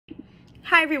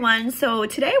Hi everyone, so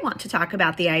today I want to talk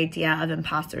about the idea of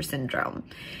imposter syndrome.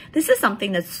 This is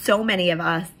something that so many of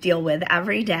us deal with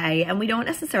every day and we don't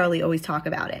necessarily always talk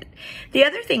about it. The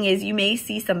other thing is you may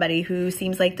see somebody who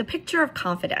seems like the picture of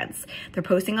confidence. They're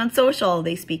posting on social,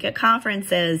 they speak at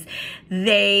conferences,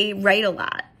 they write a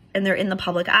lot, and they're in the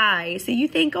public eye. So you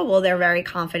think, oh, well, they're very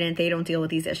confident, they don't deal with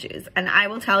these issues. And I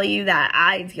will tell you that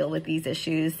I deal with these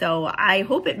issues. So I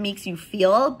hope it makes you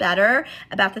feel better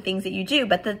about the things that you do.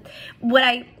 But what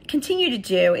I continue to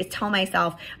do is tell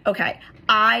myself, okay,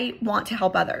 I want to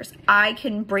help others. I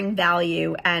can bring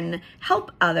value and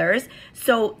help others.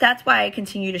 So that's why I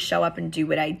continue to show up and do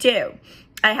what I do.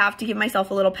 I have to give myself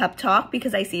a little pep talk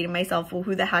because I say to myself, well,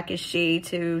 who the heck is she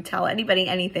to tell anybody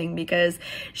anything, because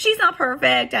she's not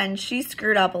perfect and she's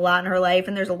screwed up a lot in her life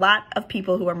and there's a lot of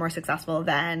people who are more successful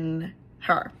than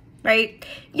her, right?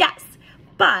 Yes,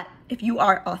 but if you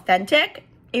are authentic,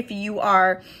 if you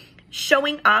are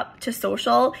showing up to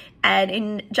social and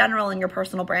in general in your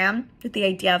personal brand with the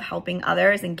idea of helping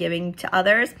others and giving to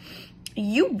others,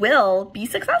 you will be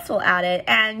successful at it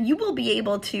and you will be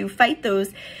able to fight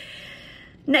those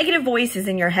negative voices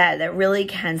in your head that really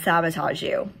can sabotage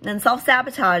you. And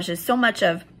self-sabotage is so much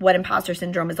of what imposter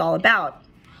syndrome is all about.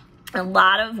 A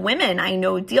lot of women I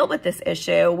know deal with this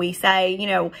issue. We say, you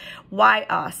know, why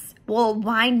us? Well,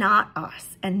 why not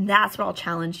us? And that's what I'll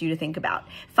challenge you to think about.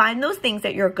 Find those things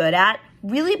that you're good at.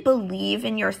 Really believe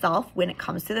in yourself when it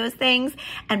comes to those things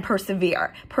and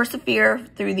persevere. Persevere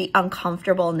through the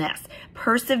uncomfortableness.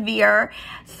 Persevere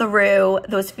through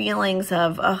those feelings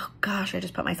of, oh gosh, I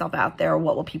just put myself out there.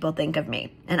 What will people think of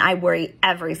me? And I worry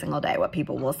every single day what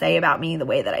people will say about me, the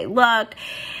way that I look,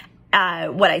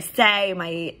 what I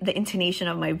say, the intonation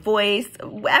of my voice,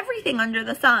 everything under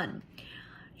the sun.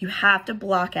 You have to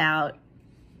block out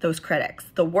those critics.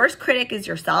 The worst critic is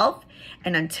yourself.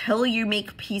 And until you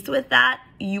make peace with that,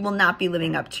 you will not be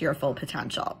living up to your full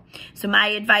potential. So my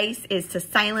advice is to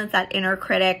silence that inner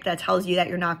critic that tells you that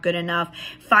you're not good enough.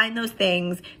 Find those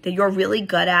things that you're really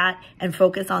good at and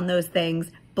focus on those things.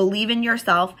 Believe in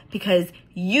yourself, because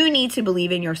you need to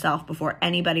believe in yourself before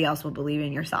anybody else will believe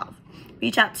in yourself.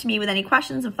 Reach out to me with any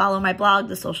questions and follow my blog,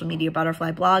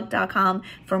 thesocialmediabutterflyblog.com,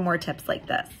 for more tips like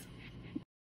this.